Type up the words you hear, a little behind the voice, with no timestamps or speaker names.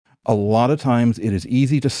A lot of times it is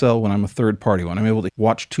easy to sell when I'm a third party, when I'm able to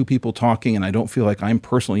watch two people talking and I don't feel like I'm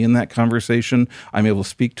personally in that conversation. I'm able to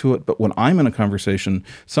speak to it. But when I'm in a conversation,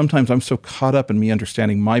 sometimes I'm so caught up in me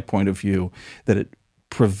understanding my point of view that it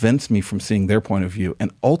prevents me from seeing their point of view.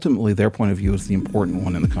 And ultimately, their point of view is the important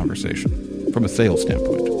one in the conversation from a sales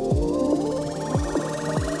standpoint.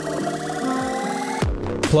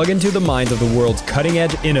 Plug into the minds of the world's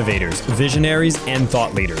cutting-edge innovators, visionaries, and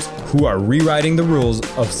thought leaders who are rewriting the rules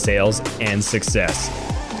of sales and success.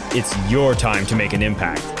 It's your time to make an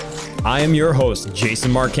impact. I am your host,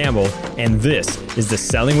 Jason Mark Campbell, and this is the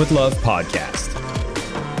Selling with Love podcast.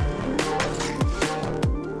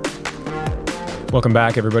 Welcome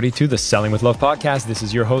back, everybody, to the Selling with Love podcast. This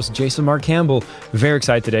is your host, Jason Mark Campbell. Very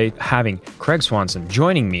excited today having Craig Swanson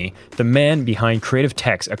joining me, the man behind Creative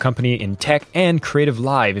Techs, a company in tech and creative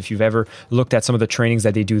live. If you've ever looked at some of the trainings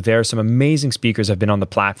that they do there, some amazing speakers have been on the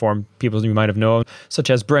platform, people you might have known, such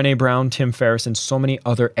as Brené Brown, Tim Ferriss, and so many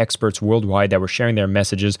other experts worldwide that were sharing their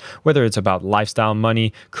messages, whether it's about lifestyle,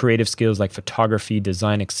 money, creative skills like photography,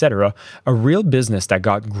 design, etc. A real business that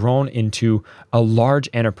got grown into a large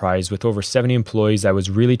enterprise with over 70 employees that was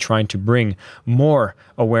really trying to bring more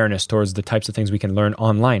awareness towards the types of things we can learn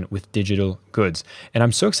online with digital goods. And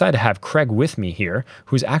I'm so excited to have Craig with me here,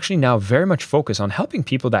 who's actually now very much focused on helping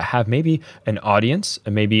people that have maybe an audience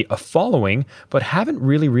and maybe a following, but haven't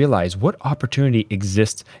really realized what opportunity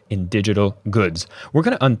exists in digital goods. We're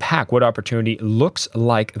going to unpack what opportunity looks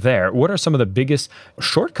like there. What are some of the biggest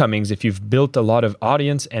shortcomings if you've built a lot of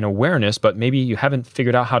audience and awareness, but maybe you haven't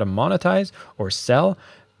figured out how to monetize or sell?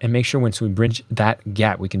 And make sure once we bridge that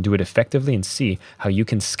gap, we can do it effectively and see how you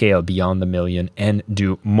can scale beyond the million and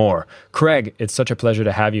do more. Craig, it's such a pleasure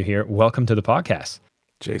to have you here. Welcome to the podcast.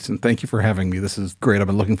 Jason, thank you for having me. This is great. I've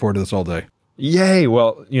been looking forward to this all day. Yay.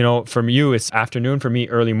 Well, from you, it's afternoon. For me,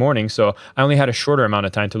 early morning. So I only had a shorter amount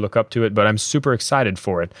of time to look up to it, but I'm super excited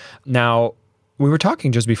for it. Now, we were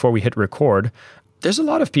talking just before we hit record. There's a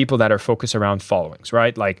lot of people that are focused around followings,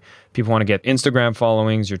 right? Like people want to get Instagram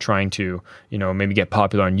followings. You're trying to, maybe get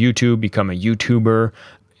popular on YouTube, become a YouTuber.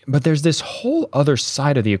 But there's this whole other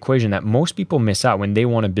side of the equation that most people miss out when they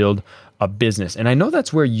want to build a business. And I know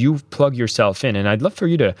that's where you plug yourself in. And I'd love for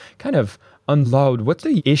you to kind of unload what's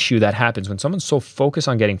the issue that happens when someone's so focused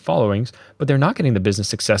on getting followings, but they're not getting the business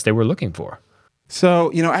success they were looking for.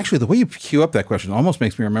 So, actually, the way you queue up that question almost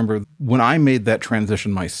makes me remember when I made that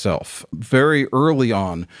transition myself. Very early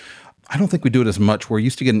on, I don't think we do it as much, where you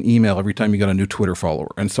used to get an email every time you got a new Twitter follower.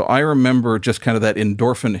 And so I remember just kind of that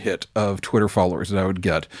endorphin hit of Twitter followers that I would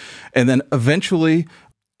get. And then eventually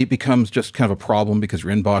it becomes just kind of a problem because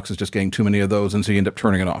your inbox is just getting too many of those. And so you end up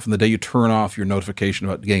turning it off. And the day you turn off your notification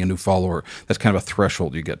about getting a new follower, that's kind of a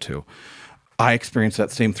threshold you get to. I experienced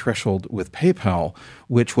that same threshold with PayPal,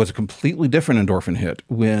 which was a completely different endorphin hit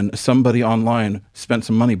when somebody online spent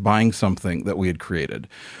some money buying something that we had created.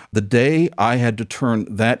 The day I had to turn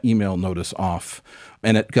that email notice off,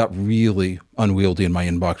 and it got really unwieldy in my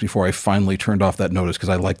inbox before I finally turned off that notice because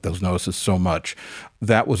I liked those notices so much.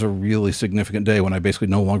 That was a really significant day when I basically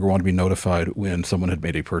no longer wanted to be notified when someone had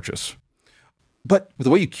made a purchase. But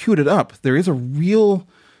the way you queued it up, there's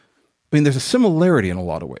a similarity in a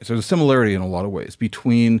lot of ways. There's a similarity in a lot of ways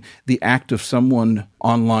between the act of someone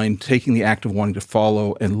online taking the act of wanting to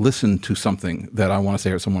follow and listen to something that I want to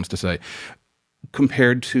say or someone wants to say,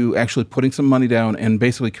 compared to actually putting some money down and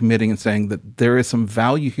basically committing and saying that there is some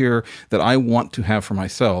value here that I want to have for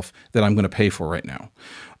myself that I'm going to pay for right now.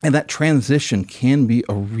 And that transition can be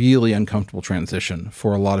a really uncomfortable transition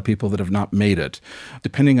for a lot of people that have not made it,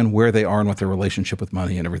 depending on where they are and what their relationship with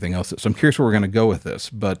money and everything else is. So I'm curious where we're going to go with this,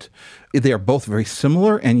 but they are both very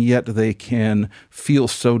similar, and yet they can feel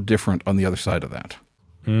so different on the other side of that.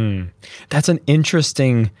 That's an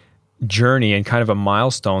interesting journey and kind of a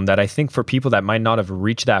milestone that I think for people that might not have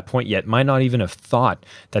reached that point yet, might not even have thought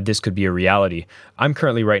that this could be a reality. I'm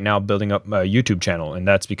currently right now building up a YouTube channel, and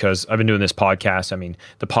that's because I've been doing this podcast. I mean,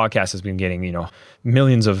 the podcast has been getting,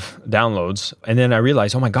 millions of downloads. And then I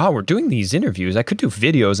realized, oh my God, we're doing these interviews. I could do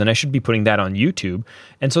videos and I should be putting that on YouTube.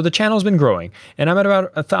 And so the channel's been growing, and I'm at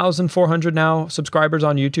about 1,400 now subscribers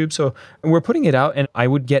on YouTube. So we're putting it out, and I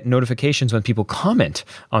would get notifications when people comment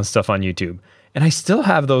on stuff on YouTube. And I still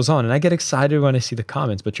have those on, and I get excited when I see the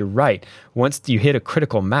comments. But you're right. Once you hit a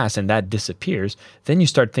critical mass and that disappears, then you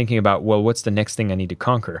start thinking about, well, what's the next thing I need to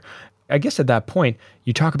conquer? I guess at that point,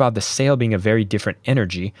 you talk about the sale being a very different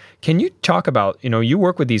energy. Can you talk about, you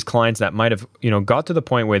work with these clients that might have, got to the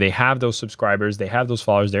point where they have those subscribers, they have those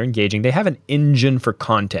followers, they're engaging, they have an engine for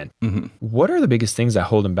content. Mm-hmm. What are the biggest things that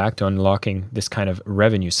hold them back to unlocking this kind of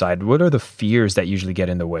revenue side? What are the fears that usually get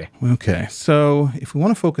in the way? Okay, so if we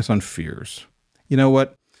want to focus on fears, you know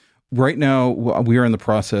what? Right now, we are in the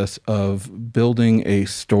process of building a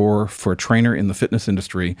store for a trainer in the fitness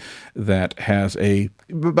industry that has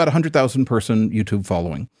about 100,000 person YouTube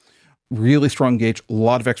following. Really strong gauge, a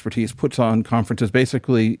lot of expertise, puts on conferences,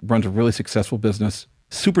 basically runs a really successful business,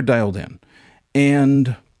 super dialed in.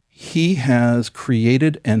 And he has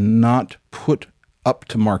created and not put up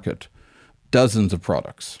to market dozens of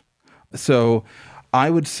products. So I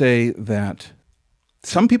would say that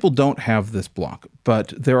some people don't have this block,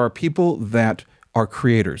 but there are people that are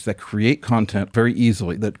creators, that create content very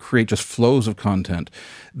easily, that create just flows of content,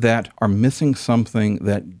 that are missing something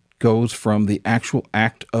that goes from the actual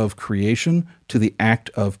act of creation to the act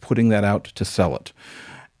of putting that out to sell it,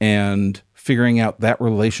 and figuring out that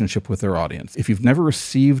relationship with their audience. If you've never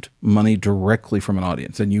received money directly from an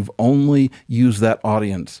audience and you've only used that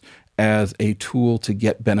audience as a tool to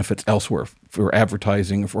get benefits elsewhere for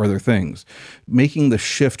advertising or for other things, making the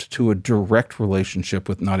shift to a direct relationship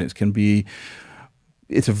with an audience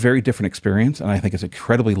it's a very different experience. And I think it's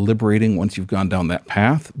incredibly liberating once you've gone down that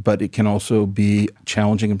path, but it can also be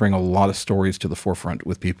challenging and bring a lot of stories to the forefront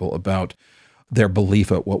with people about their belief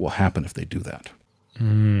of what will happen if they do that.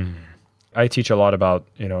 I teach a lot about,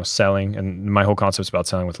 selling, and my whole concept is about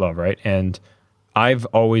selling with love, right? And I've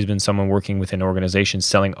always been someone working within organizations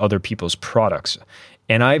selling other people's products.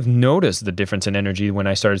 And I've noticed the difference in energy when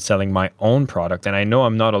I started selling my own product. And I know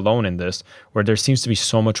I'm not alone in this, where there seems to be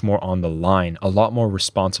so much more on the line, a lot more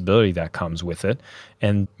responsibility that comes with it.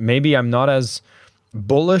 And maybe I'm not as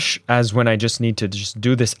bullish as when I just need to just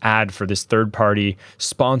do this ad for this third-party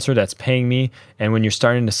sponsor that's paying me. And when you're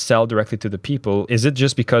starting to sell directly to the people, is it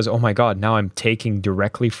just because, oh my God, now I'm taking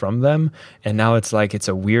directly from them and now it's like it's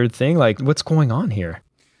a weird thing? Like, what's going on here?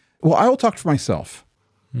 Well, I will talk for myself.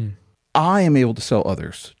 I am able to sell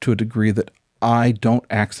others to a degree that I don't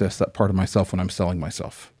access that part of myself when I'm selling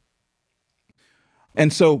myself.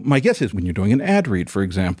 And so my guess is when you're doing an ad read, for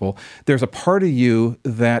example, there's a part of you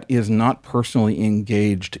that is not personally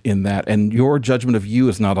engaged in that, and your judgment of you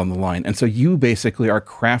is not on the line. And so you basically are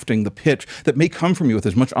crafting the pitch that may come from you with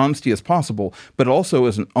as much honesty as possible, but also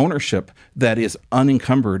as an ownership that is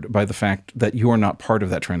unencumbered by the fact that you are not part of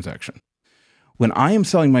that transaction. When I am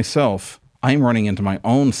selling myself, I'm running into my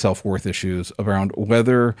own self-worth issues around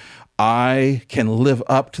whether I can live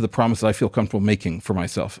up to the promise that I feel comfortable making for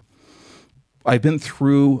myself. I've been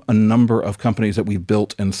through a number of companies that we've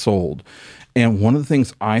built and sold. And one of the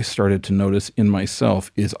things I started to notice in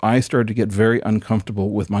myself is I started to get very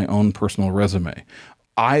uncomfortable with my own personal resume.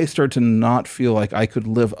 I started to not feel like I could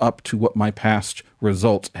live up to what my past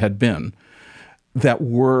results had been that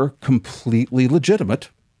were completely legitimate.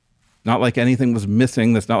 Not like anything was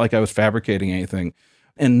missing. That's not like I was fabricating anything.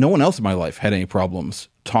 And no one else in my life had any problems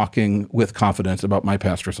talking with confidence about my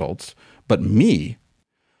past results. But me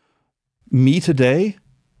today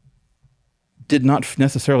did not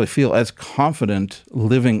necessarily feel as confident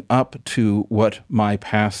living up to what my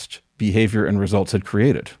past behavior and results had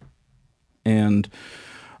created. And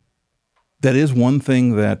that is one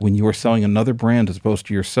thing that when you are selling another brand as opposed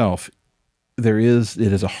to yourself, it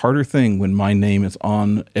is a harder thing when my name is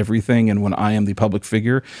on everything and when I am the public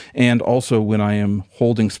figure, and also when I am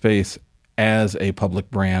holding space as a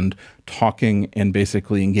public brand, talking and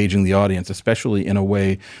basically engaging the audience, especially in a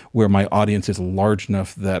way where my audience is large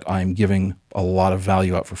enough that I'm giving a lot of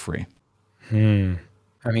value out for free. I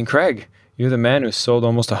mean, Craig, you're the man who sold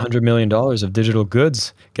almost $100 million of digital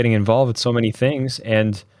goods, getting involved with so many things.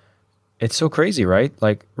 And it's so crazy, right?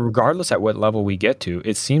 Like, regardless at what level we get to,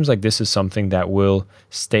 it seems like this is something that will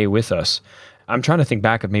stay with us. I'm trying to think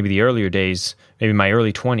back of maybe the earlier days, maybe my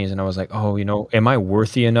early 20s, and I was like, oh, am I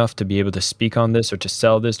worthy enough to be able to speak on this or to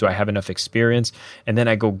sell this? Do I have enough experience? And then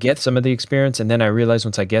I go get some of the experience, and then I realize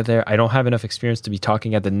once I get there, I don't have enough experience to be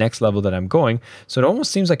talking at the next level that I'm going. So it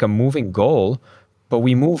almost seems like a moving goal, but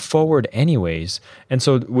we move forward anyways. And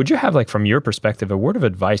so would you have, like, from your perspective, a word of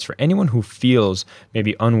advice for anyone who feels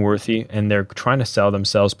maybe unworthy and they're trying to sell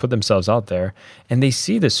themselves, put themselves out there, and they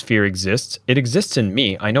see this fear exists? It exists in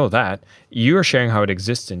me. I know that. You're sharing how it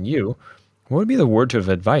exists in you. What would be the word of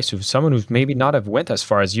advice to someone who's maybe not have went as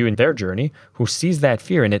far as you in their journey, who sees that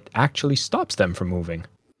fear and it actually stops them from moving?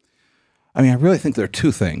 I mean, I really think there are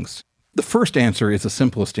two things. The first answer is the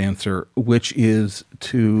simplest answer, which is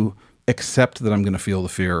to accept that I'm going to feel the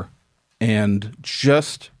fear and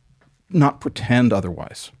just not pretend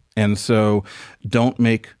otherwise. And so don't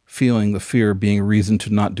make feeling the fear being a reason to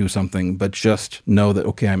not do something, but just know that,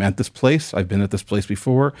 okay, I'm at this place. I've been at this place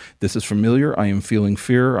before. This is familiar. I am feeling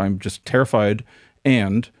fear. I'm just terrified.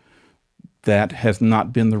 And that has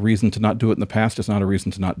not been the reason to not do it in the past. It's not a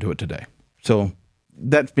reason to not do it today. So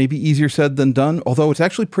that's maybe easier said than done, although it's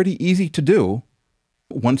actually pretty easy to do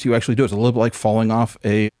once you actually do it. It's a little bit like falling off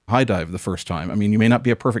a high dive the first time. I mean, you may not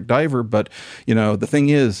be a perfect diver, but the thing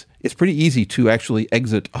is, it's pretty easy to actually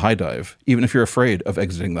exit a high dive, even if you're afraid of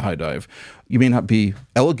exiting the high dive. You may not be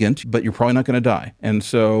elegant, but you're probably not going to die. And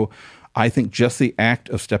so I think just the act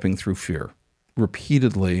of stepping through fear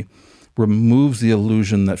repeatedly removes the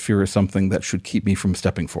illusion that fear is something that should keep me from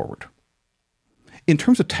stepping forward. In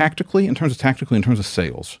terms of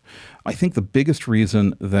sales, I think the biggest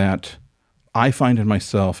reason that I find in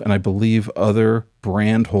myself, and I believe other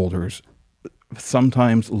brand holders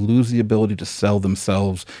sometimes lose the ability to sell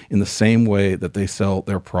themselves in the same way that they sell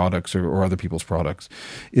their products or other people's products,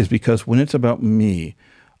 is because when it's about me,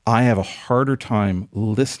 I have a harder time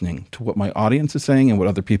listening to what my audience is saying and what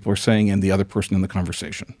other people are saying and the other person in the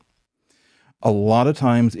conversation. A lot of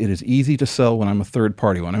times it is easy to sell when I'm a third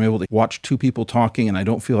party, when I'm able to watch two people talking and I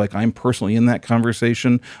don't feel like I'm personally in that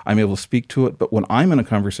conversation, I'm able to speak to it. But when I'm in a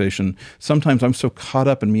conversation, sometimes I'm so caught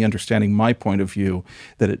up in me understanding my point of view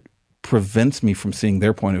that it prevents me from seeing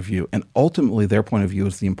their point of view. And ultimately their point of view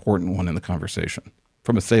is the important one in the conversation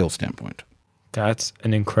from a sales standpoint. That's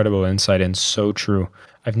an incredible insight and so true.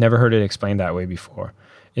 I've never heard it explained that way before.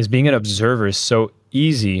 Is being an observer is so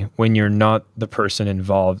easy when you're not the person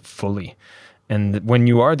involved fully. And when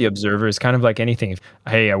you are the observer, it's kind of like anything.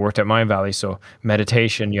 Hey, I worked at Mindvalley, so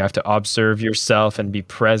meditation, you have to observe yourself and be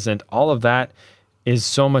present. All of that is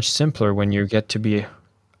so much simpler when you get to be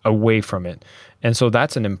away from it. And so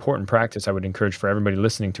that's an important practice I would encourage for everybody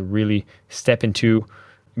listening to really step into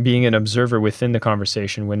being an observer within the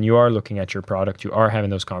conversation. When you are looking at your product, you are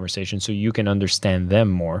having those conversations so you can understand them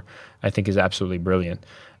more, I think is absolutely brilliant.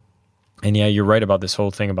 And yeah, you're right about this whole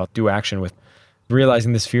thing about do action with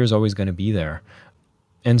realizing this fear is always going to be there.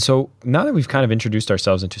 And so now that we've kind of introduced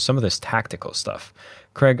ourselves into some of this tactical stuff,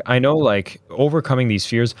 Craig, I know like overcoming these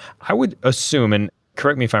fears, I would assume, and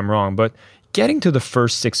correct me if I'm wrong, but getting to the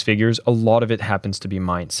first six figures, a lot of it happens to be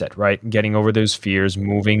mindset, right? Getting over those fears,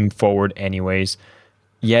 moving forward anyways.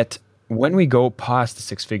 Yet when we go past the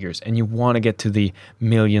six figures and you want to get to the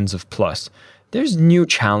millions of plus, there's new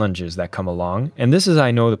challenges that come along. And this is,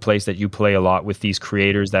 I know, the place that you play a lot with these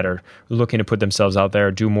creators that are looking to put themselves out there,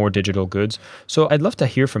 do more digital goods. So I'd love to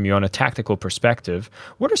hear from you on a tactical perspective.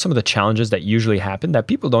 What are some of the challenges that usually happen that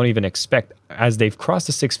people don't even expect as they've crossed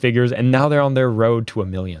the six figures and now they're on their road to $1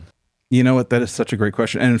 million? You know what? That is such a great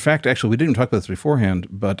question. And in fact, actually, we didn't talk about this beforehand,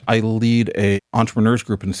 but I lead a entrepreneurs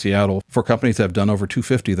group in Seattle for companies that have done over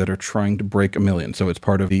 250 that are trying to break $1 million. So it's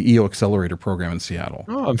part of the EO Accelerator program in Seattle.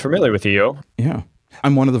 Oh, I'm familiar with EO. Yeah.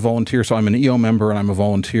 I'm one of the volunteers. So I'm an EO member and I'm a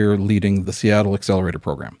volunteer leading the Seattle Accelerator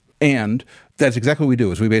program. And that's exactly what we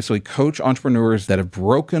do is we basically coach entrepreneurs that have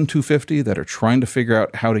broken 250, that are trying to figure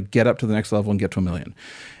out how to get up to the next level and get to $1 million.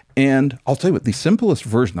 And I'll tell you what, the simplest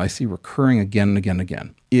version I see recurring again and again and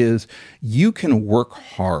again is you can work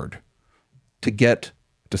hard to get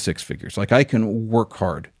to six figures. Like I can work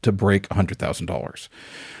hard to break $100,000.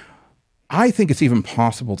 I think it's even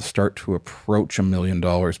possible to start to approach $1 million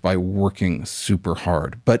by working super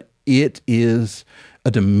hard, but it is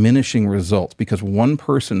a diminishing result because one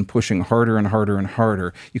person pushing harder and harder and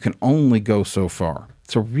harder, you can only go so far.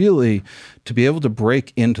 So really, to be able to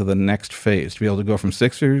break into the next phase, to be able to go from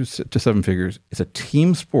six figures to seven figures, it's a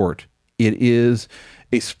team sport. It is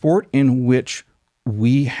a sport in which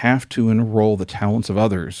we have to enroll the talents of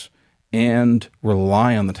others and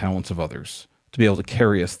rely on the talents of others to be able to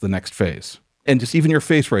carry us the next phase. And just even your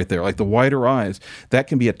face right there, like the wider eyes, that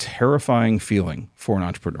can be a terrifying feeling for an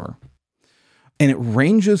entrepreneur. And it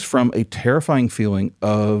ranges from a terrifying feeling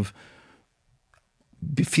of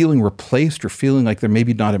feeling replaced or feeling like they're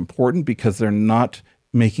maybe not important because they're not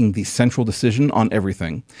making the central decision on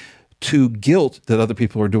everything, to guilt that other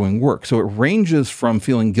people are doing work. So it ranges from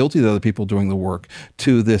feeling guilty that other people are doing the work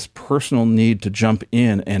to this personal need to jump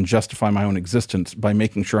in and justify my own existence by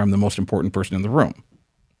making sure I'm the most important person in the room.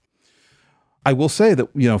 I will say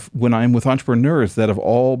that, when I'm with entrepreneurs that have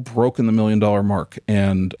all broken the $1 million mark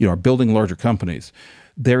and, are building larger companies,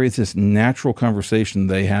 there is this natural conversation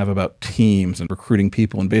they have about teams and recruiting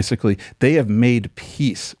people. And basically, they have made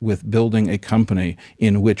peace with building a company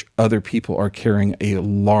in which other people are carrying a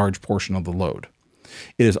large portion of the load.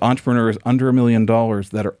 It is entrepreneurs under $1 million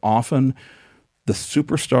that are often the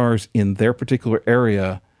superstars in their particular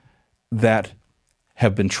area that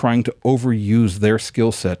have been trying to overuse their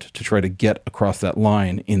skill set to try to get across that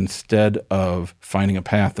line instead of finding a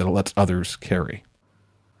path that lets others carry.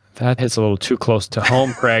 That hits a little too close to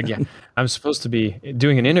home, Craig. Yeah, I'm supposed to be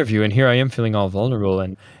doing an interview, and here I am feeling all vulnerable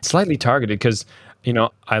and slightly targeted because,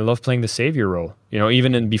 I love playing the savior role.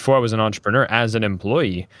 Even before I was an entrepreneur, as an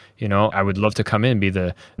employee, I would love to come in, be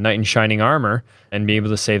the knight in shining armor, and be able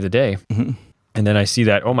to save the day. Mm-hmm. And then I see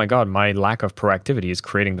that, oh my God, my lack of proactivity is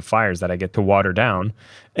creating the fires that I get to water down.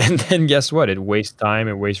 And then guess what? It wastes time,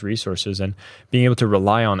 it wastes resources. And being able to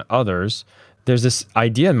rely on others, there's this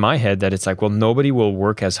idea in my head that it's like, well, nobody will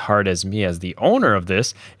work as hard as me as the owner of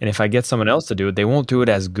this. And if I get someone else to do it, they won't do it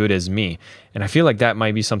as good as me. And I feel like that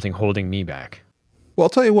might be something holding me back. Well, I'll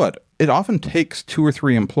tell you what, it often takes 2 or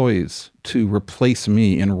 3 employees to replace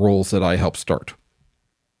me in roles that I help start.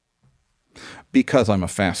 Because I'm a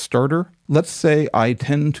fast starter, let's say I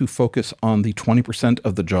tend to focus on the 20%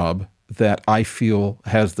 of the job that I feel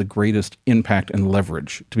has the greatest impact and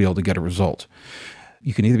leverage to be able to get a result.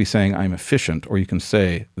 You can either be saying I'm efficient, or you can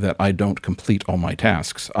say that I don't complete all my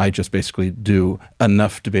tasks. I just basically do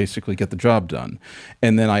enough to basically get the job done.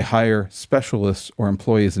 And then I hire specialists or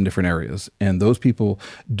employees in different areas, and those people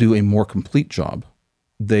do a more complete job.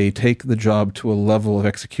 They take the job to a level of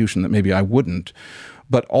execution that maybe I wouldn't,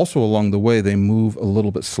 but also along the way, they move a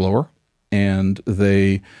little bit slower and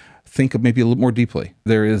they think of maybe a little more deeply.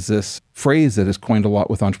 There is this phrase that is coined a lot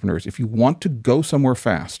with entrepreneurs. If you want to go somewhere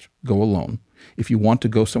fast, go alone. If you want to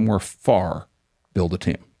go somewhere far, build a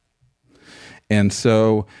team. And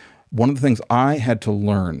so one of the things I had to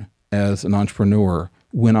learn as an entrepreneur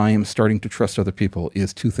when I am starting to trust other people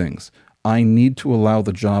is 2 things. I need to allow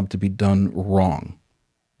the job to be done wrong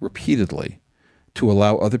repeatedly to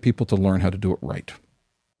allow other people to learn how to do it right.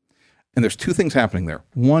 And there's 2 things happening there.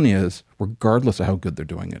 One is, regardless of how good they're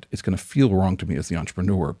doing it, it's going to feel wrong to me as the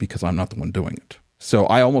entrepreneur because I'm not the one doing it. So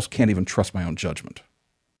I almost can't even trust my own judgment.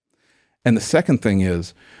 And the second thing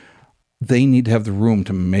is, they need to have the room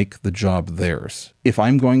to make the job theirs. If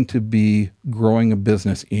I'm going to be growing a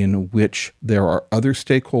business in which there are other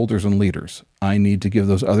stakeholders and leaders, I need to give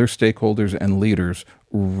those other stakeholders and leaders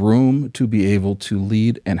room to be able to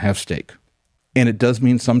lead and have stake. And it does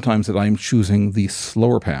mean sometimes that I'm choosing the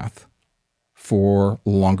slower path for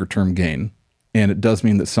longer term gain. And it does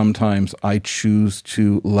mean that sometimes I choose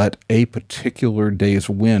to let a particular day's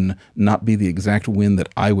win not be the exact win that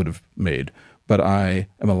I would have made, but I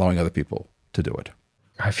am allowing other people to do it.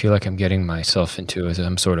 I feel like I'm getting myself into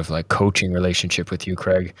some sort of like coaching relationship with you,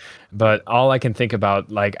 Craig. But all I can think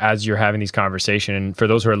about, like, as you're having these conversations, and for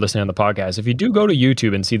those who are listening on the podcast, if you do go to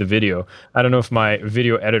YouTube and see the video, I don't know if my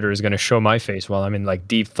video editor is going to show my face while I'm in like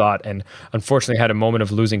deep thought, and unfortunately had a moment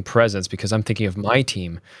of losing presence because I'm thinking of my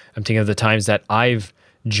team. I'm thinking of the times that I've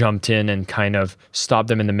jumped in and kind of stopped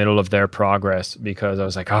them in the middle of their progress because I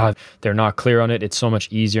was like, they're not clear on it. It's so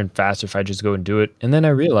much easier and faster if I just go and do it. And then I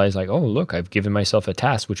realized like, oh, look, I've given myself a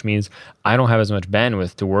task, which means I don't have as much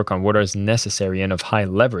bandwidth to work on what is necessary and of high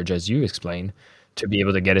leverage, as you explained, to be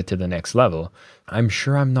able to get it to the next level. I'm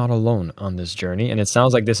sure I'm not alone on this journey. And it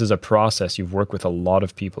sounds like this is a process you've worked with a lot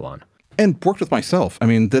of people on. And worked with myself. I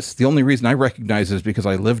mean, the only reason I recognize is because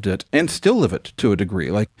I lived it and still live it to a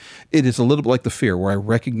degree. Like, it is a little bit like the fear where I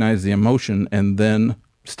recognize the emotion and then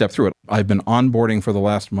step through it. I've been onboarding for the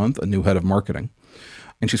last month a new head of marketing,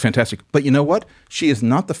 and she's fantastic. But you know what? She is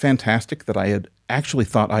not the fantastic that I had actually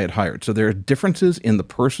thought I had hired. So there are differences in the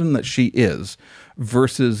person that she is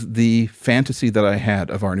versus the fantasy that I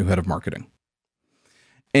had of our new head of marketing.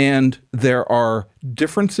 And there are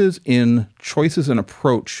differences in choices and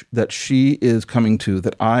approach that she is coming to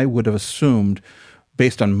that I would have assumed,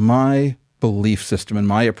 based on my belief system and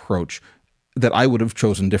my approach, that I would have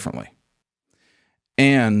chosen differently.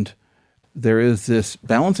 And there is this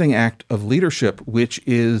balancing act of leadership, which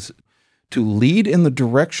is to lead in the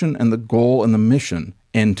direction and the goal and the mission,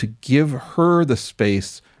 and to give her the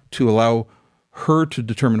space to allow her to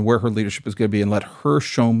determine where her leadership is going to be and let her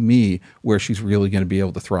show me where she's really going to be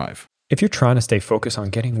able to thrive. If you're trying to stay focused on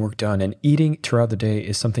getting work done and eating throughout the day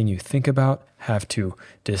is something you think about, have to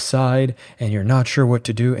decide, and you're not sure what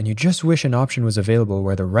to do, and you just wish an option was available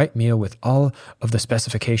where the right meal with all of the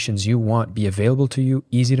specifications you want be available to you,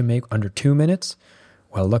 easy to make under 2 minutes,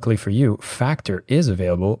 well, luckily for you, Factor is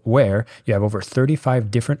available where you have over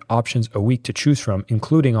 35 different options a week to choose from,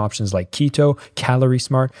 including options like keto, calorie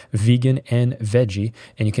smart, vegan, and veggie.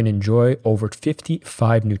 And you can enjoy over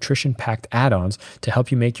 55 nutrition-packed add-ons to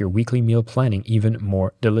help you make your weekly meal planning even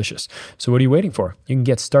more delicious. So what are you waiting for? You can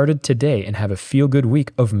get started today and have a feel-good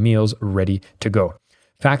week of meals ready to go.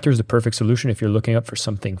 Factor is the perfect solution if you're looking up for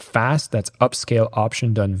something fast that's upscale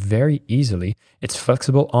option done very easily. It's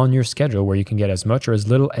flexible on your schedule where you can get as much or as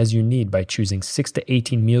little as you need by choosing 6 to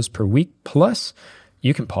 18 meals per week. Plus,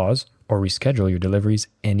 you can pause or reschedule your deliveries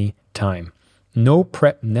anytime. No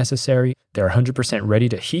prep necessary. They're 100% ready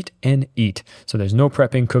to heat and eat. So there's no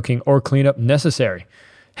prepping, cooking, or cleanup necessary.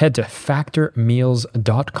 Head to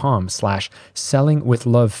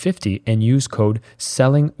factormeals.com/sellingwithlove50 and use code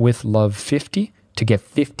sellingwithlove50 to get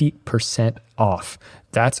 50% off.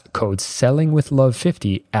 That's code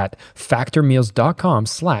sellingwithlove50 at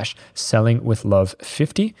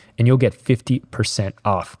factormeals.com/sellingwithlove50, and you'll get 50%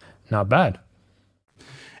 off. Not bad.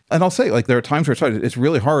 And I'll say, like, there are times where it's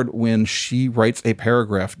really hard when she writes a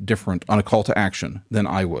paragraph different on a call to action than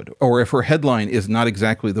I would, or if her headline is not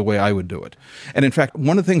exactly the way I would do it. And in fact,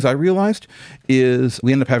 one of the things I realized is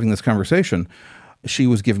we ended up having this conversation. She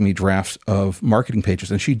was giving me drafts of marketing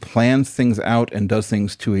pages, and she plans things out and does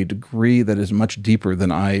things to a degree that is much deeper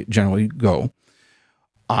than I generally go.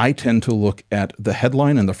 I tend to look at the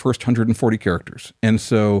headline and the first 140 characters. And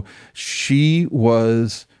so she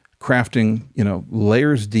was crafting,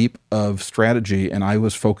 layers deep of strategy, and I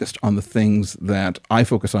was focused on the things that I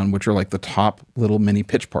focus on, which are like the top little mini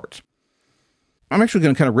pitch parts. I'm actually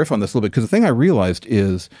going to kind of riff on this a little bit, because the thing I realized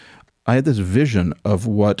is I had this vision of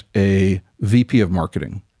what a VP of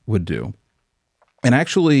marketing would do. And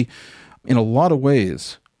actually, in a lot of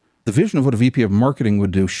ways, the vision of what a VP of marketing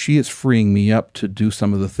would do, she is freeing me up to do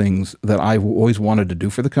some of the things that I've always wanted to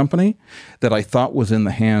do for the company that I thought was in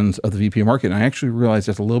the hands of the VP of marketing. I actually realized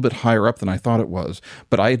it's a little bit higher up than I thought it was,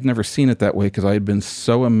 but I had never seen it that way because I had been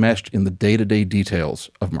so enmeshed in the day-to-day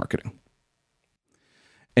details of marketing.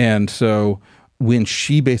 And so when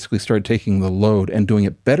she basically started taking the load and doing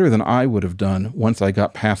it better than I would have done once I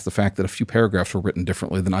got past the fact that a few paragraphs were written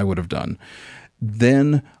differently than I would have done,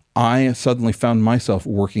 then I suddenly found myself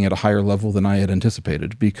working at a higher level than I had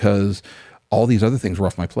anticipated because all these other things were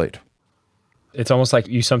off my plate. It's almost like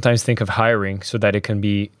you sometimes think of hiring so that it can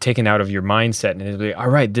be taken out of your mindset and it'll be, all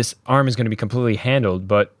right, this arm is going to be completely handled,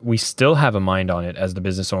 but we still have a mind on it as the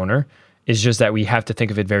business owner. It's just that we have to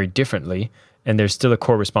think of it very differently. And there's still a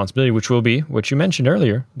core responsibility, which will be, what you mentioned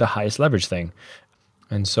earlier, the highest leverage thing.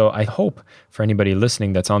 And so I hope for anybody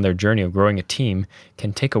listening that's on their journey of growing a team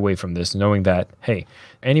can take away from this, knowing that, hey,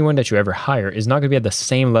 anyone that you ever hire is not going to be at the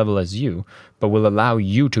same level as you, but will allow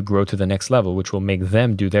you to grow to the next level, which will make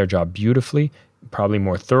them do their job beautifully, probably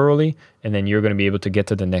more thoroughly, and then you're going to be able to get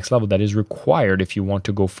to the next level that is required if you want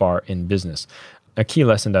to go far in business. A key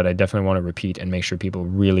lesson that I definitely want to repeat and make sure people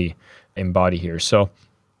really embody here. So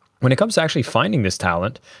when it comes to actually finding this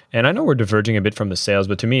talent, and I know we're diverging a bit from the sales,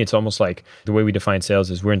 but to me, it's almost like the way we define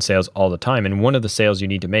sales is we're in sales all the time. And one of the sales you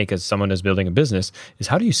need to make as someone who's building a business is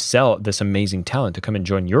how do you sell this amazing talent to come and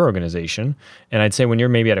join your organization? And I'd say when you're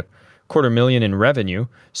maybe at $250,000 in revenue,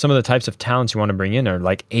 some of the types of talents you want to bring in are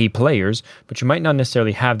like A players, but you might not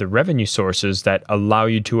necessarily have the revenue sources that allow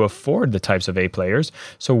you to afford the types of A players.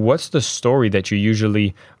 So what's the story that you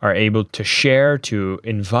usually are able to share, to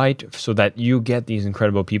invite, so that you get these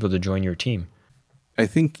incredible people to join your team? I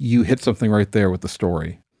think you hit something right there with the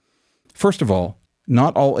story. First of all,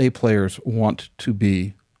 not all A players want to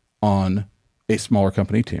be on a smaller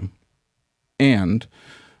company team. And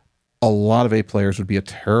a lot of A players would be a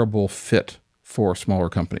terrible fit for smaller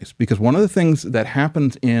companies, because one of the things that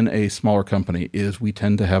happens in a smaller company is we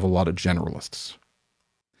tend to have a lot of generalists.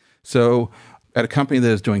 So at a company that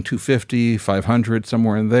is doing 250, 500,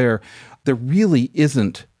 somewhere in there, there really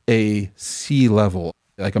isn't a C level,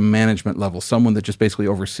 like a management level, someone that just basically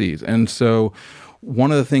oversees. And so one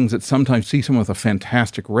of the things that sometimes see someone with a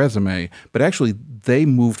fantastic resume, but actually they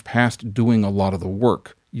moved past doing a lot of the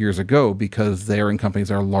work years ago because they're in companies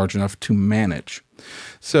that are large enough to manage.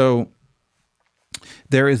 So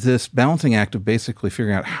there is this balancing act of basically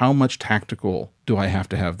figuring out how much tactical do I have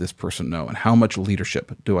to have this person know and how much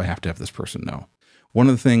leadership do I have to have this person know. One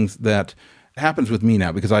of the things that happens with me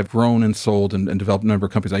now, because I've grown and sold and developed a number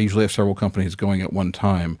of companies, I usually have several companies going at one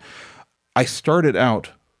time. I started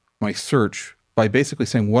out my search by basically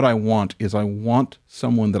saying what I want is I want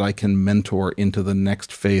someone that I can mentor into the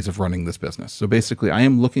next phase of running this business. So basically, I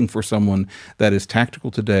am looking for someone that is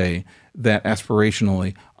tactical today, that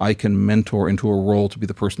aspirationally I can mentor into a role to be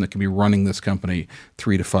the person that can be running this company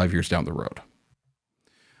 3 to 5 years down the road.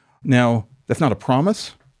 Now, that's not a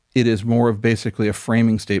promise. It is more of basically a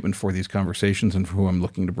framing statement for these conversations and for who I'm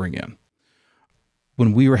looking to bring in.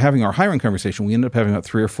 When we were having our hiring conversation, we ended up having about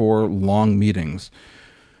 3 or 4 long meetings.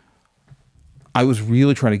 I was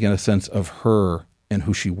really trying to get a sense of her and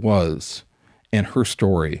who she was and her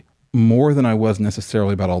story more than I was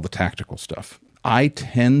necessarily about all the tactical stuff. I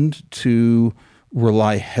tend to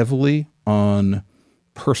rely heavily on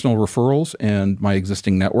personal referrals and my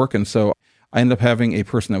existing network. And so I ended up having a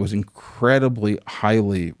person that was incredibly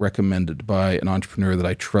highly recommended by an entrepreneur that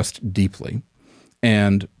I trust deeply,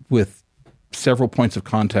 and with several points of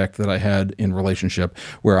contact that I had in relationship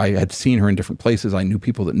where I had seen her in different places. I knew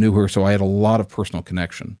people that knew her, so I had a lot of personal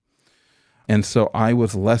connection. And so I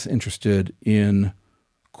was less interested in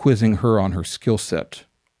quizzing her on her skill set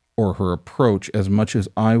or her approach as much as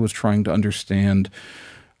I was trying to understand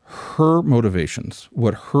her motivations,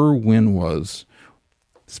 what her win was,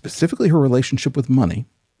 specifically her relationship with money.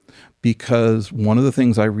 Because one of the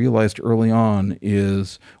things I realized early on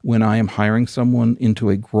is when I am hiring someone into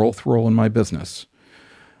a growth role in my business,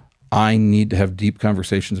 I need to have deep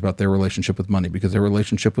conversations about their relationship with money, because their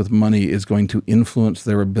relationship with money is going to influence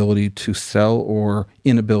their ability to sell or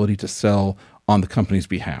inability to sell on the company's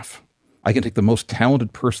behalf. I can take the most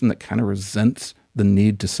talented person that kind of resents the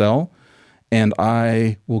need to sell, and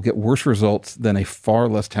I will get worse results than a far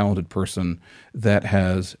less talented person that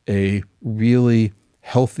has a really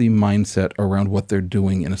healthy mindset around what they're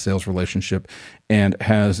doing in a sales relationship and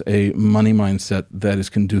has a money mindset that is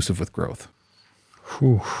conducive with growth.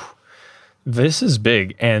 Whew. This is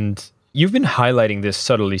big. And you've been highlighting this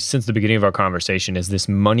subtly since the beginning of our conversation, is this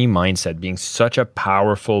money mindset being such a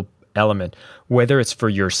powerful element, whether it's for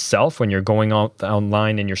yourself when you're going out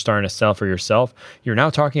online and you're starting to sell for yourself. You're now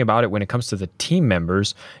talking about it when it comes to the team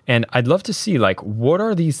members. And I'd love to see, like, what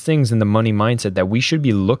are these things in the money mindset that we should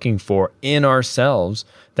be looking for in ourselves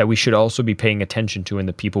that we should also be paying attention to in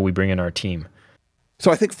the people we bring in our team? So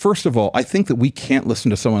I think, first of all, I think that we can't listen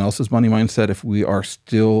to someone else's money mindset if we are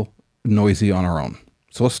still noisy on our own.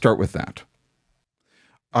 So let's start with that.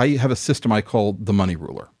 I have a system I call the money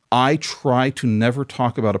ruler. I try to never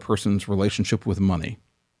talk about a person's relationship with money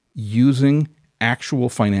using actual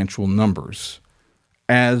financial numbers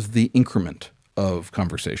as the increment of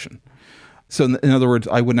conversation. So in other words,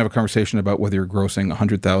 I wouldn't have a conversation about whether you're grossing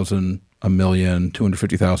 100,000, a million,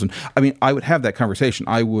 250,000. I mean, I would have that conversation.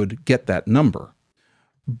 I would get that number.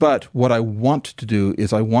 But what I want to do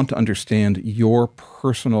is I want to understand your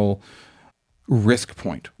personal risk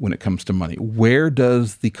point when it comes to money. Where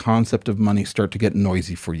does the concept of money start to get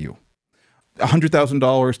noisy for you? $100,000,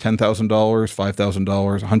 $10,000,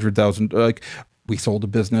 $5,000, $100,000. Like, we sold a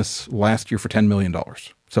business last year for $10 million.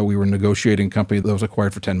 So we were negotiating a company that was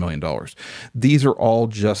acquired for $10 million. These are all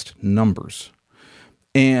just numbers.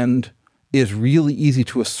 And it's really easy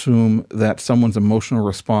to assume that someone's emotional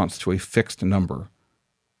response to a fixed number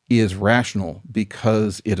is rational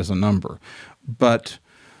because it is a number. But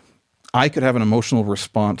I could have an emotional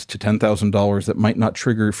response to $10,000 that might not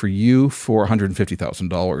trigger for you for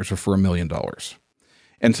 $150,000 or for $1 million.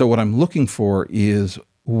 And so what I'm looking for is,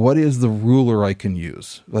 what is the ruler I can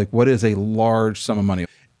use? Like, what is a large sum of money?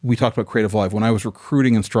 We talked about Creative Live. When I was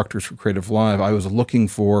recruiting instructors for Creative Live, I was looking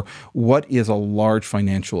for, what is a large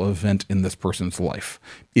financial event in this person's life?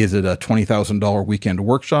 Is it a $20,000 weekend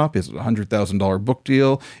workshop? Is it a $100,000 book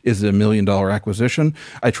deal? Is it $1 million acquisition?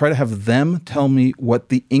 I try to have them tell me what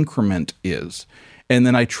the increment is. And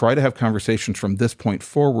then I try to have conversations from this point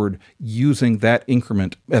forward using that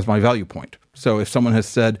increment as my value point. So if someone has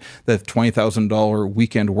said that $20,000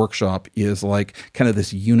 weekend workshop is like kind of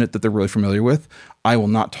this unit that they're really familiar with, I will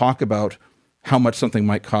not talk about how much something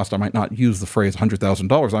might cost. I might not use the phrase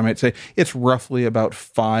 $100,000. I might say it's roughly about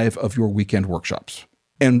 5 of your weekend workshops.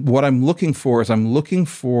 And what I'm looking for is, I'm looking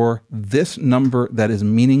for this number that is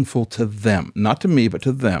meaningful to them, not to me, but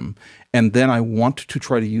to them. And then I want to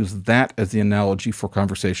try to use that as the analogy for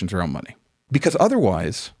conversations around money. Because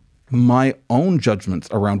otherwise, my own judgments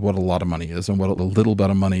around what a lot of money is and what a little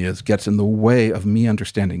bit of money is gets in the way of me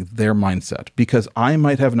understanding their mindset. Because I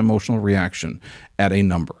might have an emotional reaction at a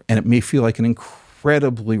number, and it may feel like an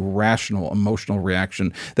incredibly rational emotional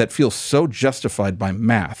reaction that feels so justified by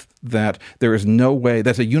math that there is no way,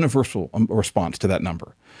 that's a universal response to that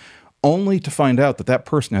number, only to find out that that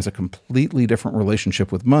person has a completely different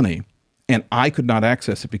relationship with money, and I could not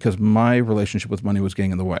access it because my relationship with money was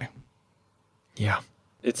getting in the way. Yeah.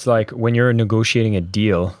 It's like when you're negotiating a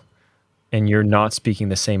deal and you're not speaking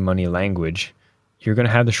the same money language, you're going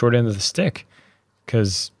to have the short end of the stick,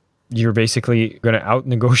 because you're basically going to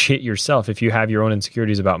out-negotiate yourself if you have your own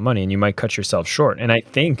insecurities about money, and you might cut yourself short. And I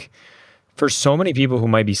think for so many people who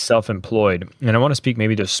might be self-employed, and I want to speak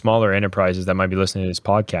maybe to smaller enterprises that might be listening to this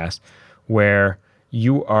podcast, where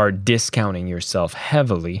you are discounting yourself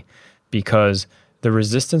heavily because the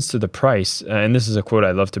resistance to the price, and this is a quote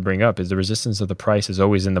I love to bring up, is the resistance to the price is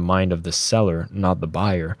always in the mind of the seller, not the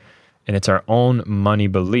buyer. And it's our own money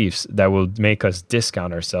beliefs that will make us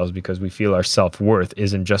discount ourselves because we feel our self-worth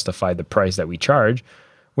isn't justified the price that we charge,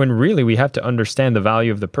 when really we have to understand the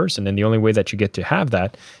value of the person. And the only way that you get to have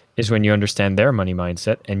that is when you understand their money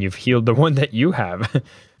mindset and you've healed the one that you have.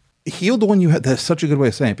 Healed the one you have. That's such a good way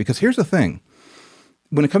of saying it, because here's the thing.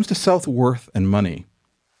 When it comes to self-worth and money,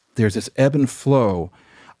 there's this ebb and flow.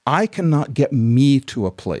 I cannot get me to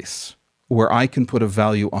a place where I can put a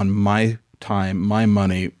value on my time, my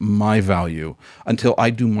money, my value, until I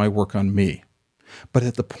do my work on me. But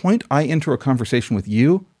at the point I enter a conversation with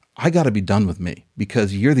you, I got to be done with me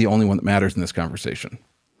because you're the only one that matters in this conversation.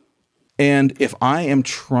 And if I am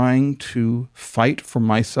trying to fight for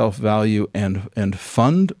my self-value and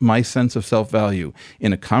fund my sense of self-value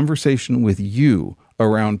in a conversation with you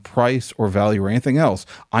around price or value or anything else,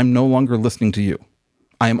 I'm no longer listening to you.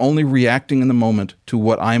 I am only reacting in the moment to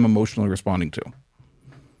what I'm emotionally responding to.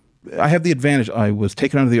 I have the advantage. I was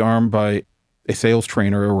taken under the arm by a sales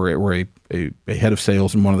trainer or a head of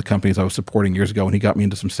sales in one of the companies I was supporting years ago, and he got me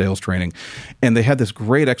into some sales training. And they had this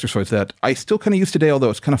great exercise that I still kind of use today,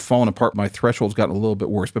 although it's kind of fallen apart. My threshold's gotten a little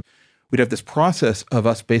bit worse. But we'd have this process of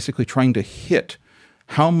us basically trying to hit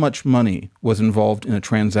how much money was involved in a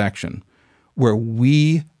transaction where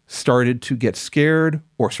we started to get scared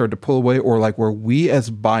or started to pull away, or like where we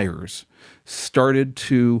as buyers started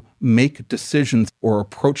to make decisions or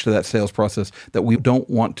approach to that sales process that we don't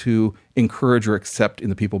want to encourage or accept in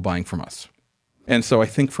the people buying from us. And so I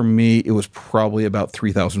think for me, it was probably about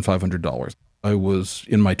 $3,500. I was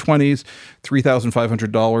in my 20s,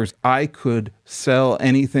 $3,500. I could sell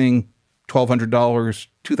anything $1,200,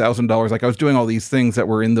 $2,000. Like I was doing all these things that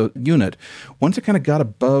were in the unit. Once it kind of got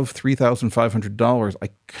above $3,500, I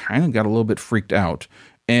kind of got a little bit freaked out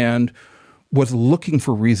and was looking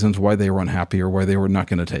for reasons why they were unhappy or why they were not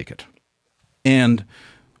going to take it. And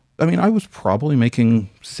I mean, I was probably making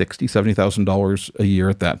 $60,000, $70,000 a year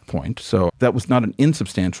at that point. So that was not an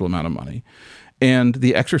insubstantial amount of money. And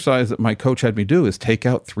the exercise that my coach had me do is take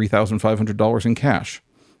out $3,500 in cash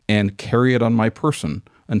and carry it on my person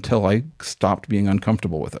until I stopped being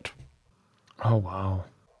uncomfortable with it. Oh, wow.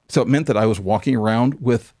 So it meant that I was walking around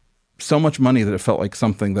with so much money that it felt like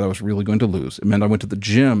something that I was really going to lose. It meant I went to the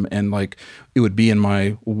gym and like it would be in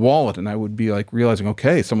my wallet and I would be like realizing,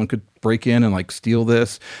 okay, someone could break in and like steal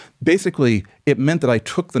this. Basically, it meant that I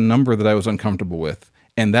took the number that I was uncomfortable with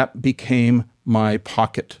and that became my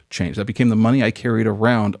pocket change. That became the money I carried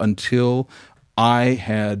around until I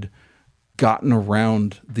had gotten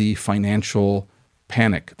around the financial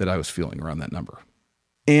panic that I was feeling around that number.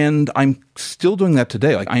 And I'm still doing that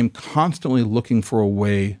today. Like I'm constantly looking for a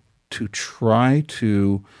way to try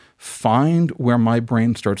to find where my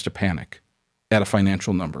brain starts to panic at a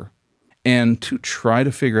financial number and to try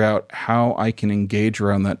to figure out how I can engage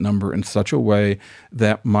around that number in such a way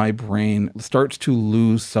that my brain starts to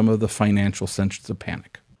lose some of the financial sense of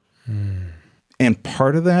panic. And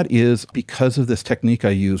part of that is because of this technique I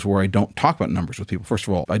use where I don't talk about numbers with people. First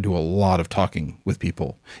of all, I do a lot of talking with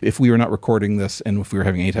people. If we were not recording this and if we were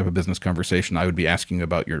having any type of business conversation, I would be asking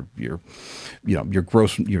about your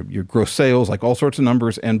gross sales, like all sorts of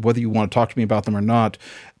numbers, and whether you want to talk to me about them or not,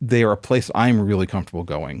 they are a place I'm really comfortable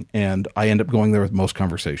going. And I end up going there with most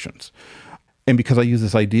conversations. And because I use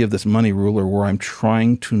this idea of this money ruler where I'm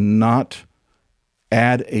trying to not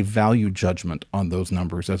add a value judgment on those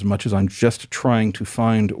numbers as much as I'm just trying to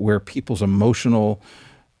find where people's emotional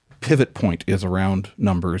pivot point is around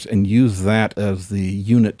numbers and use that as the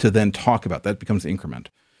unit to then talk about. That becomes the increment.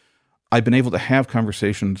 I've been able to have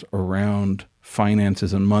conversations around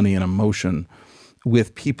finances and money and emotion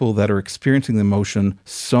with people that are experiencing the emotion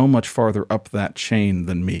so much farther up that chain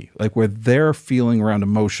than me. Like where they're feeling around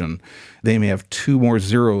emotion, they may have 2 more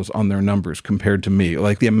zeros on their numbers compared to me.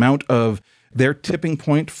 Like the amount of their tipping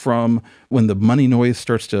point from when the money noise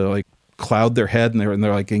starts to like cloud their head and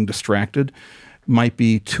they're like getting distracted might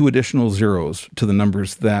be 2 additional zeros to the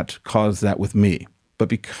numbers that cause that with me. But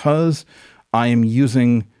because I am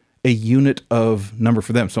using a unit of number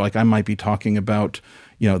for them, so like I might be talking about,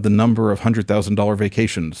 the number of $100,000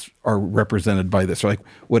 vacations are represented by this, or like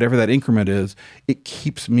whatever that increment is, it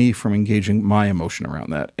keeps me from engaging my emotion around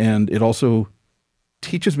that. And it also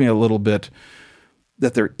teaches me a little bit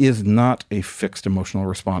that there is not a fixed emotional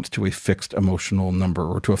response to a fixed emotional number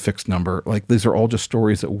or to a fixed number. Like these are all just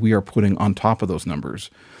stories that we are putting on top of those numbers.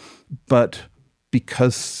 But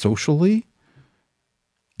because socially,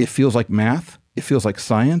 it feels like math, it feels like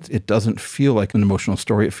science, it doesn't feel like an emotional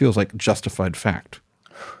story. It feels like justified fact.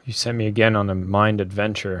 You sent me again on a mind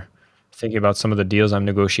adventure, thinking about some of the deals I'm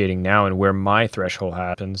negotiating now and where my threshold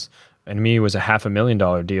happens. And me, it was a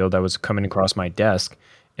 $500,000 deal that was coming across my desk.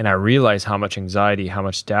 And I realized how much anxiety, how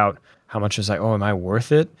much doubt, how much was like, oh, am I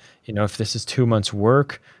worth it? If this is 2 months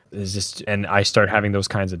work, is this? And I start having those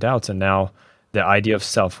kinds of doubts. And now the idea of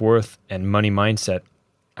self-worth and money mindset,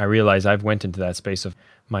 I realize I've went into that space of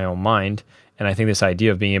my own mind. And I think this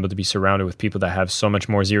idea of being able to be surrounded with people that have so much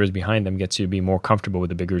more zeros behind them gets you to be more comfortable with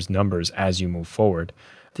the bigger numbers as you move forward.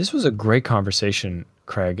 This was a great conversation,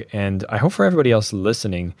 Craig, and I hope for everybody else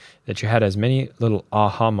listening that you had as many little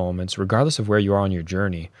aha moments, regardless of where you are on your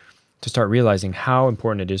journey, to start realizing how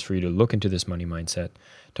important it is for you to look into this money mindset,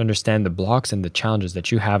 to understand the blocks and the challenges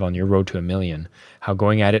that you have on your road to $1 million, how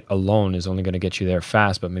going at it alone is only going to get you there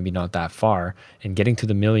fast, but maybe not that far. And getting to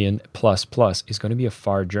the $1 million plus is going to be a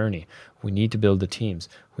far journey. We need to build the teams.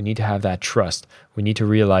 We need to have that trust. We need to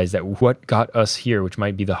realize that what got us here, which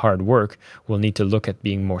might be the hard work, we'll need to look at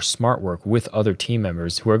being more smart work with other team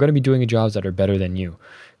members who are going to be doing jobs that are better than you.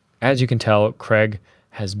 As you can tell, Craig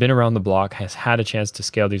has been around the block, has had a chance to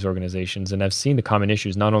scale these organizations, and I've seen the common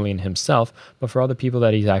issues not only in himself, but for all the people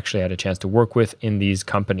that he's actually had a chance to work with in these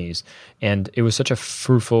companies. And it was such a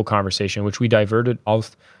fruitful conversation, which we diverted out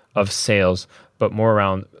of sales, but more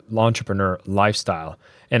around entrepreneur lifestyle.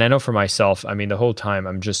 And I know for myself, I mean, the whole time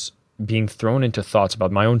I'm just being thrown into thoughts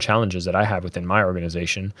about my own challenges that I have within my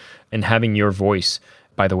organization, and having your voice,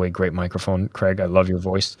 by the way, great microphone, Craig, I love your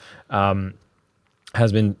voice,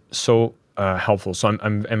 has been so helpful. So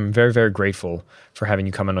I'm very, very grateful for having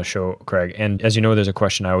you come on the show, Craig. And as you know, there's a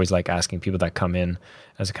question I always like asking people that come in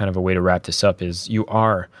as a kind of a way to wrap this up is, you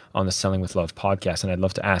are on the Selling with Love podcast, and I'd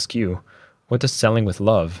love to ask you, what does selling with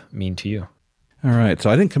love mean to you? All right. So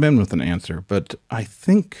I didn't come in with an answer, but I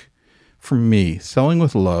think for me, selling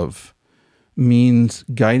with love means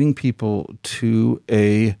guiding people to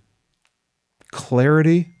a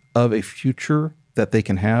clarity of a future that they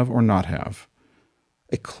can have or not have,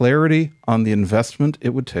 a clarity on the investment it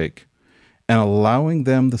would take, and allowing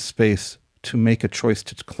them the space to make a choice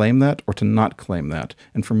to claim that or to not claim that,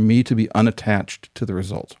 and for me to be unattached to the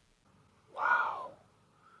result. Wow.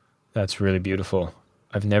 That's really beautiful.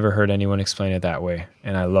 I've never heard anyone explain it that way,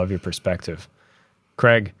 and I love your perspective.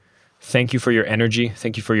 Craig, thank you for your energy.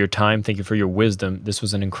 Thank you for your time. Thank you for your wisdom. This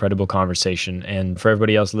was an incredible conversation. And for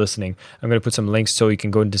everybody else listening, I'm going to put some links so you can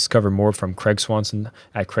go and discover more from Craig Swanson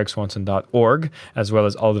at craigswanson.org, as well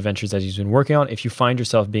as all the ventures that he's been working on. If you find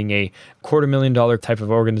yourself being a $250,000 type of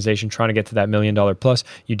organization trying to get to that $1 million plus,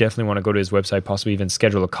 you definitely want to go to his website, possibly even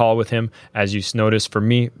schedule a call with him. As you noticed, for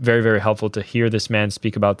me, very, very helpful to hear this man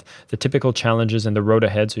speak about the typical challenges and the road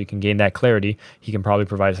ahead so you can gain that clarity. He can probably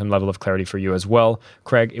provide some level of clarity for you as well.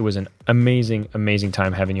 Craig, it was an amazing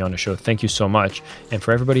time having you on the show. Thank you so much. And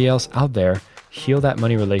for everybody else out there, heal that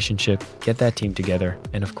money relationship, get that team together,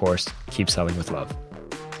 and of course, keep selling with love.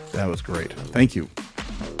 That was great. Thank you.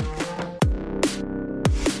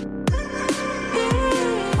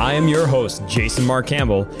 I am your host, Jason Mark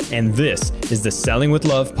Campbell, and this is the Selling with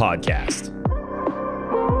Love podcast.